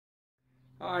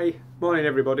Hi, morning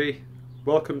everybody.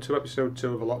 Welcome to episode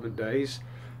 2 of Allotment Days.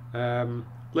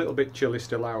 Little bit chilly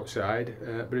still outside,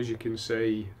 but as you can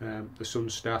see, the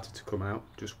sun's started to come out.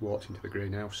 Just walked into the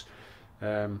greenhouse.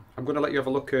 I'm going to let you have a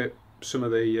look at some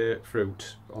of the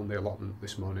fruit on the allotment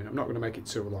this morning. I'm not going to make it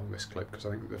too long this clip because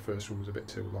I think the first one was a bit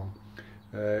too long.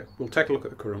 We'll take a look at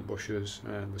the currant bushes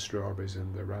and the strawberries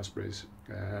and the raspberries.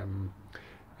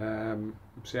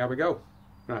 See how we go.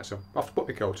 Right, so I have to put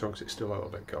my coat on because it's still a little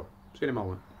bit cold. See you in a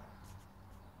moment.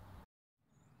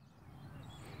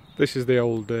 This is the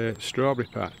old strawberry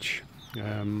patch.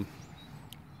 You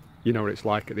know what it's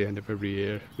like at the end of every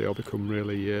year. They all become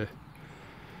really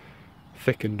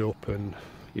thickened up and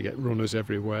you get runners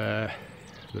everywhere.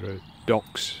 There are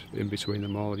docks in between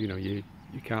them all. You know, you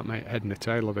can't make head and a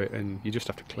tail of it, and you just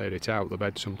have to clear it out the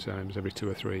bed sometimes every 2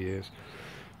 or 3 years.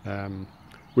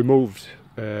 We moved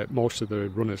most of the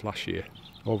runners last year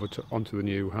over onto the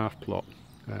new half plot.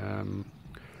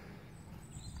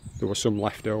 There was some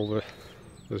left over.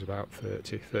 There's about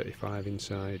 35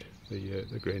 inside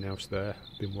the greenhouse there.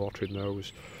 Been watering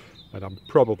those, and I'm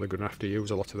probably going to have to use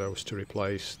a lot of those to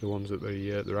replace the ones that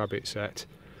the rabbits ate.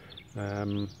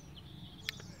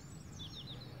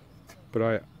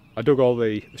 But I dug all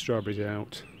the strawberries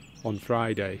out on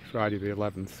Friday the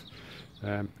 11th.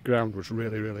 Ground was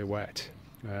really wet.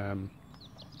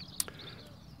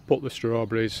 Put the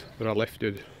strawberries that I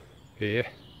lifted here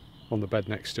on the bed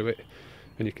next to it,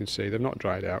 and you can see they've not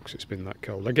dried out because it's been that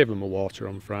cold. I gave them a water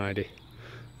on Friday,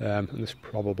 and there's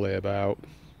probably about,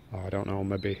 I don't know,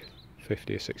 maybe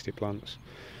 50 or 60 plants.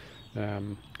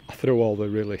 I threw all the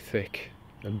really thick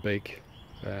and big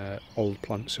old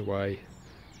plants away,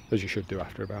 as you should do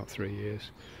after about 3 years,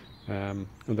 and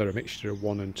they're a mixture of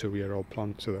 1 and 2 year old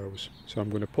plants of those. So I'm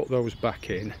going to put those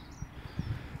back in,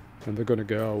 and they're going to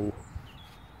go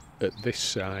at this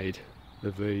side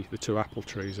of the 2 apple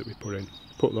trees that we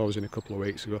put those in a couple of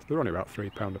weeks ago. They're only about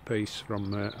 £3 a piece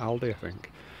from Aldi, I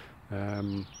think.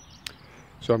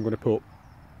 So I'm going to put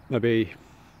maybe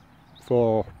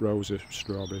 4 rows of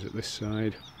strawberries at this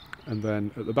side, and then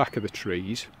at the back of the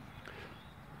trees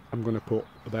I'm going to put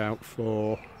about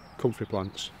 4 comfry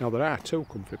plants. Now there are 2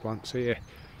 comfry plants here.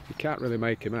 You can't really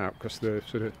make them out because they're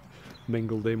sort of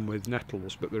mingled in with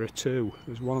nettles, but there are 2.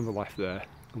 There's one on the left there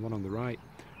and one on the right,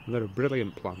 and they're a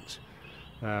brilliant plant.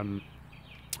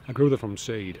 I grew them from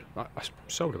seed. I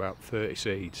sowed about 30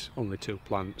 seeds, only 2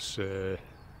 plants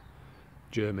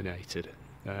germinated,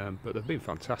 but they've been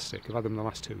fantastic. I've had them the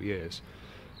last 2 years,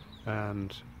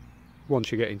 and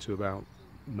once you get into about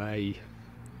May,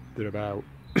 they're about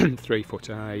 3 foot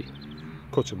high.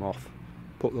 Cut them off,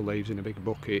 put the leaves in a big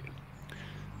bucket,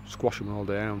 squash them all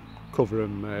down, cover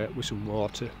them with some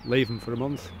water, leave them for a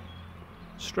month,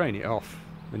 strain it off,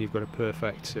 and you've got a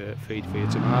perfect feed for your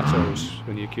tomatoes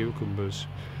and your cucumbers.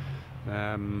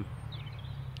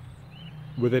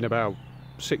 Within about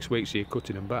 6 weeks of you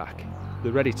cutting them back,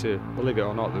 they're ready to, believe it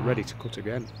or not, they're ready to cut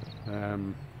again.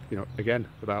 You know, again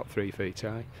about 3 feet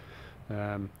high,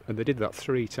 and they did that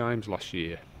 3 times last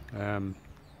year.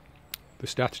 They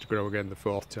started to grow again the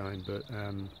 4th time, but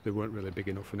they weren't really big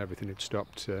enough, and everything had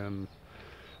stopped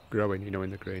growing, you know,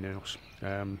 in the greenhouse.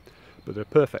 But they're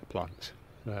perfect plants.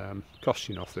 Cost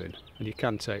you nothing, and you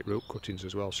can take root cuttings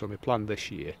as well. So my plan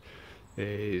this year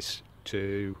is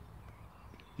you're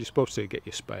supposed to get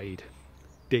your spade,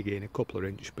 dig in a couple of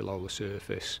inches below the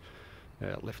surface,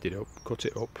 lift it up, cut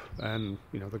it up, and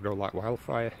you know, they grow like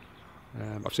wildfire.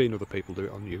 I've seen other people do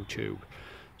it on YouTube,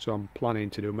 so I'm planning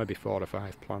to do maybe 4 or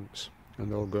 5 plants,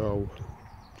 and they'll go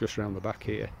just around the back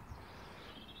here.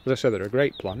 As I said, they're a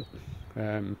great plant.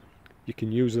 You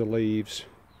can use the leaves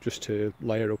just to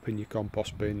layer up in your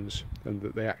compost bins, and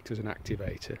that they act as an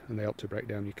activator and they help to break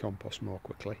down your compost more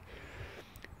quickly.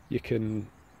 You can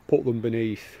put them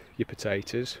beneath your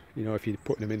potatoes, you know, if you're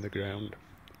putting them in the ground,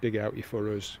 dig out your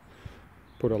furrows,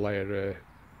 put a layer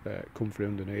of comfrey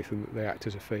underneath, and they act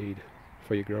as a feed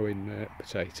for your growing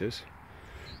potatoes.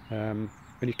 And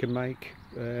you can make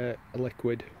a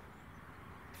liquid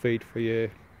feed for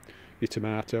your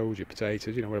tomatoes, your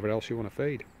potatoes, you know, whatever else you want to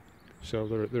feed. So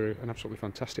they're an absolutely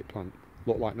fantastic plant.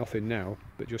 Look like nothing now,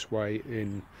 but just wait,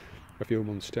 in a few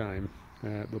months' time,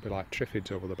 they'll be like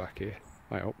triffids over the back here,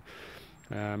 I hope.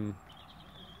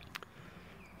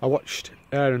 I watched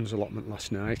Aaron's allotment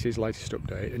last night, his latest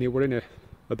update, and he were in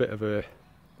a bit of a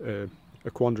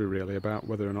quandary really about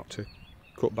whether or not to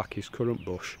cut back his currant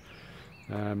bush.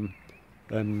 And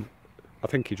I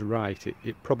think he's right,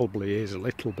 it probably is a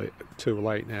little bit too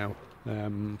late now.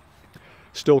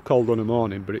 Still cold on the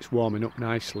morning, but it's warming up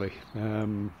nicely,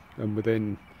 and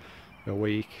within a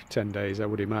week, 10 days, I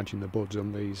would imagine the buds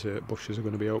on these bushes are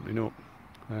going to be opening up.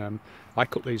 I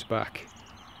cut these back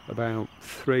about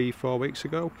 3-4 weeks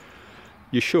ago.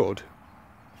 You should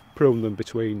prune them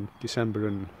between December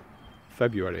and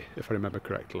February, if I remember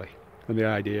correctly. And the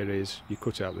idea is you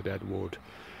cut out the dead wood,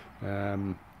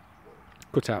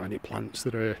 cut out any plants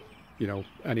that are,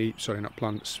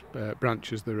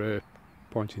 branches that are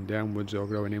pointing downwards or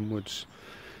growing inwards.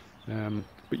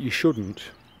 But you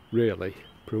shouldn't really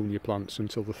prune your plants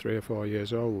until they're 3 or 4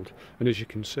 years old. And as you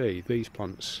can see, these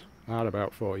plants are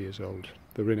about 4 years old.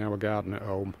 They're in our garden at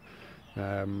home.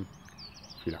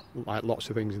 Like lots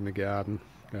of things in the garden,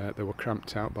 they were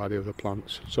cramped out by the other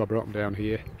plants, so I brought them down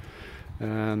here.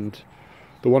 And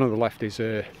the one on the left is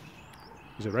a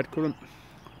red currant.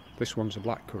 This one's a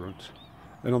black currant.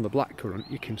 And on the black currant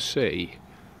you can see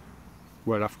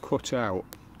where I've cut out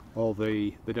all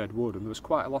the dead wood, and there's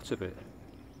quite a lot of it.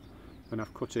 And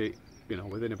I've cut it,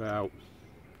 within about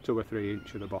 2 or 3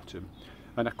 inches of the bottom.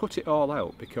 And I cut it all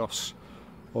out because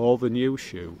all the new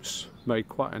shoots made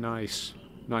quite a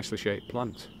nicely shaped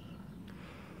plant.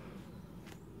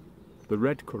 The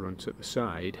red currant at the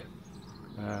side,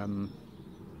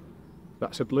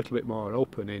 that's a little bit more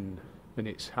open in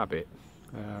its habit,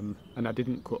 and I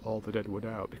didn't cut all the dead wood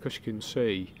out because you can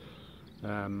see,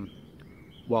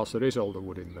 whilst there is older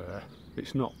wood in there,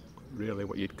 it's not really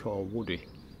what you'd call woody.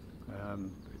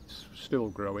 It's still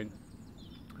growing,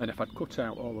 and if I'd cut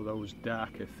out all of those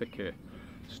darker, thicker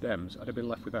stems, I'd have been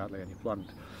left with hardly any plant.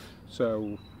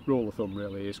 So rule of thumb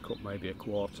really is cut maybe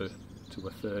 1/4 to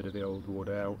 1/3 of the old wood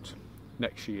out.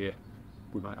 Next year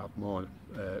we might have more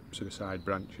sort of side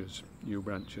branches, new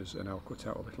branches, and I'll cut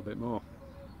out a little bit more.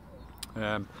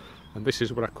 And this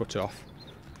is what I cut off.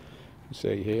 You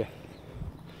see here,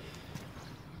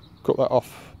 cut that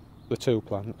off the 2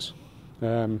 plants,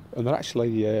 and they're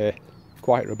actually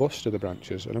quite robust to the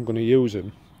branches, and I'm going to use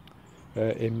them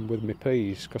in with my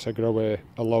peas, because I grow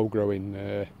a low growing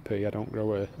pea. I don't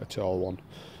grow a tall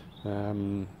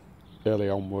one. Early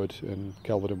onward and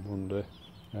Kelvedon Wonder,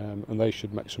 and they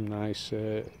should make some nice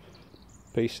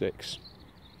pea sticks.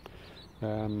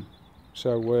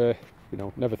 So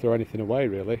never throw anything away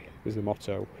really is the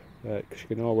motto, because you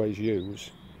can always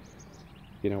use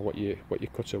what you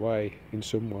cut away in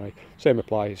some way. Same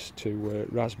applies to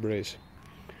raspberries.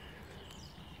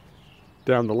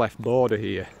 Down the left border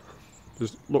here,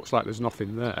 looks like there's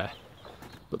nothing there,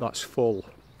 but that's full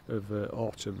of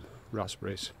autumn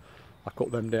raspberries. I cut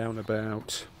them down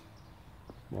about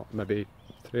maybe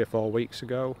 3 or 4 weeks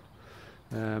ago.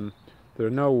 There are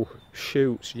no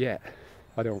shoots yet,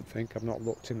 I don't think. I've not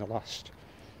looked in the last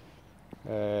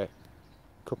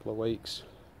couple of weeks.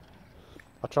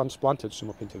 I transplanted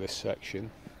some up into this section,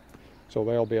 so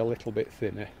they'll be a little bit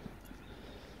thinner.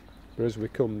 But as we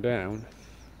come down,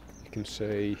 you can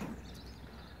see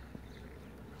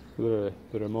there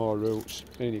are more roots,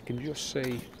 and you can just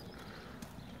see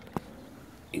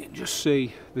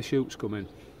the shoots coming.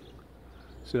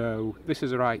 So this is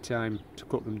the right time to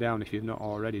cut them down if you've not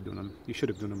already done them. You should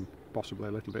have done them possibly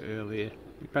a little bit earlier.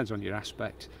 It depends on your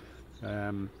aspect,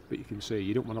 but you can see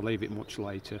you don't want to leave it much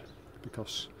later,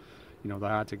 because they're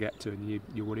hard to get to, and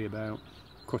you worry about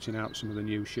cutting out some of the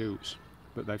new shoots,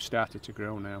 but they've started to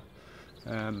grow now.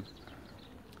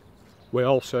 We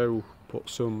also put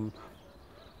some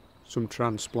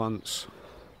transplants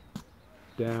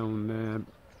down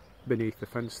beneath the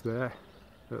fence there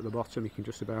at the bottom. You can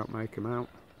just about make them out.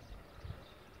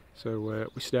 So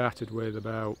we started with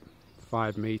about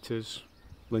 5 metres,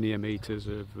 linear metres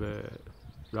of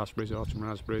raspberries, autumn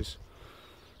raspberries.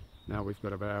 Now we've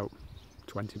got about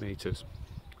 20 metres.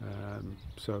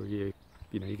 So you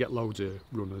get loads of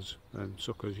runners and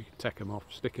suckers. You can take them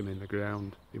off, stick them in the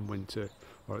ground in winter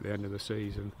or at the end of the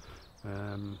season.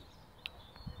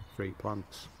 Free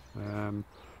plants, and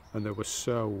they were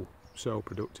so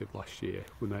productive last year.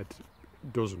 We made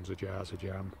dozens of jars of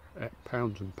jam,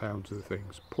 pounds and pounds of the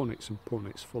things, punnets and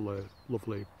punnets full of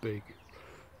lovely big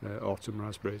autumn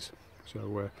raspberries.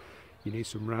 So you need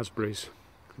some raspberries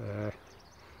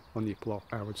on your plot,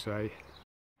 I would say.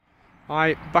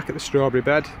 Back at the strawberry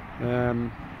bed,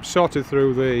 sorted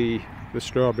through the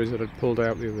strawberries that I'd pulled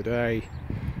out the other day,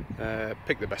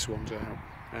 picked the best ones out,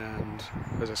 and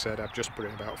as I said, I've just put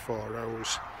in about 4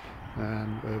 rows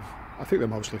of, I think they're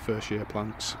mostly first year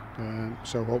plants,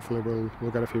 so hopefully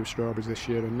we'll get a few strawberries this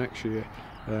year and next year.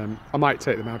 I might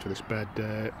take them out of this bed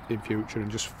in future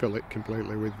and just fill it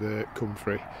completely with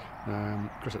comfry,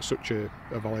 because it's such a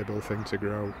valuable thing to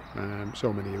grow,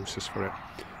 so many uses for it.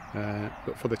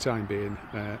 But for the time being,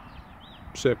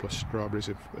 surplus strawberries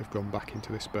have gone back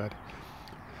into this bed.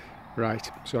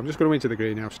 Right, so I'm just going into the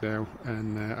greenhouse now,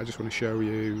 and I just want to show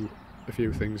you a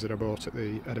few things that I bought at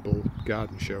the Edible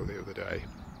Garden Show the other day.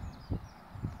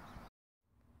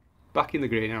 back in the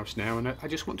greenhouse now, and I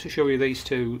just want to show you these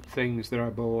two things that I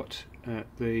bought at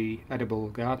the Edible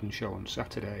Garden Show on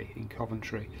Saturday in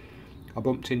Coventry. I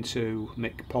bumped into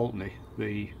Mick Poultney,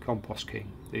 the compost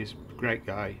king. He's a great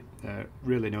guy,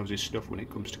 really knows his stuff when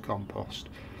it comes to compost.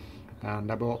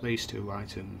 And I bought these two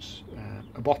items.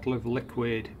 A bottle of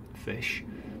liquid fish,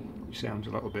 which sounds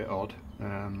a little bit odd,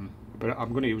 but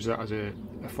I'm going to use that as a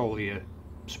foliar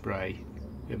spray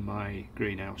in my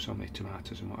greenhouse on the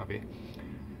tomatoes and what have you.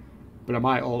 But I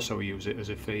might also use it as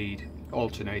a feed,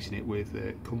 alternating it with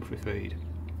comfry feed.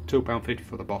 £2.50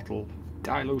 for the bottle.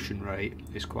 Dilution rate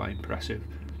is quite impressive,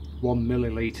 1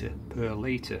 millilitre per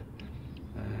litre.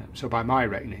 So by my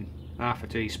reckoning, half a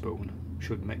teaspoon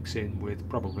should mix in with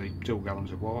probably 2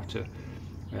 gallons of water.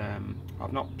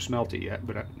 I've not smelt it yet,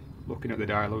 but looking at the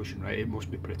dilution rate, it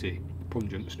must be pretty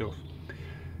pungent stuff.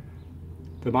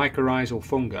 The mycorrhizal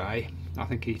fungi, I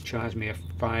think he charged me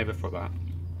 £5 for that,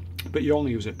 but you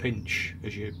only use a pinch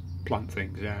as you plant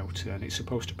things out, and it's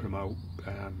supposed to promote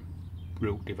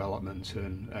root development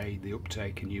and aid the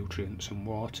uptake of nutrients and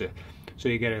water, so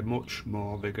you get a much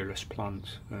more vigorous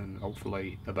plant and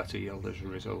hopefully a better yield as a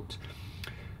result.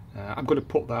 I'm going to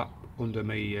put that under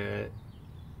my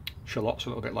shallots a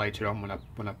little bit later on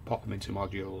when I pop them into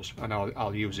modules, and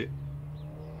I'll use it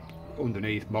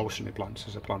underneath most of my plants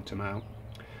as I plant them out.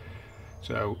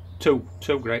 So two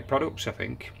great products, I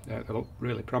think. They look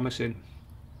really promising.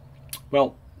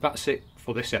 Well, that's it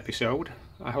for this episode.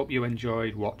 I hope you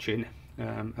enjoyed watching,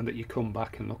 and that you come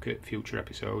back and look at future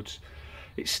episodes.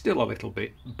 It's still a little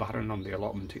bit barren on the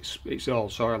allotment. It's all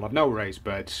soil. I've no raised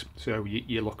beds, so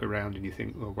you look around and you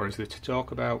think, well, what is there to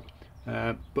talk about?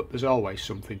 But there's always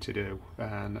something to do,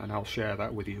 and I'll share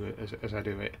that with you as I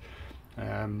do it,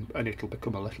 and it'll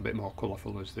become a little bit more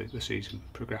colourful as the season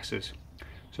progresses.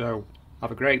 So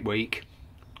have a great week.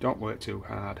 Don't work too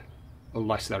hard,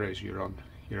 unless that is you're on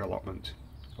your allotment.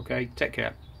 Okay, take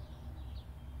care.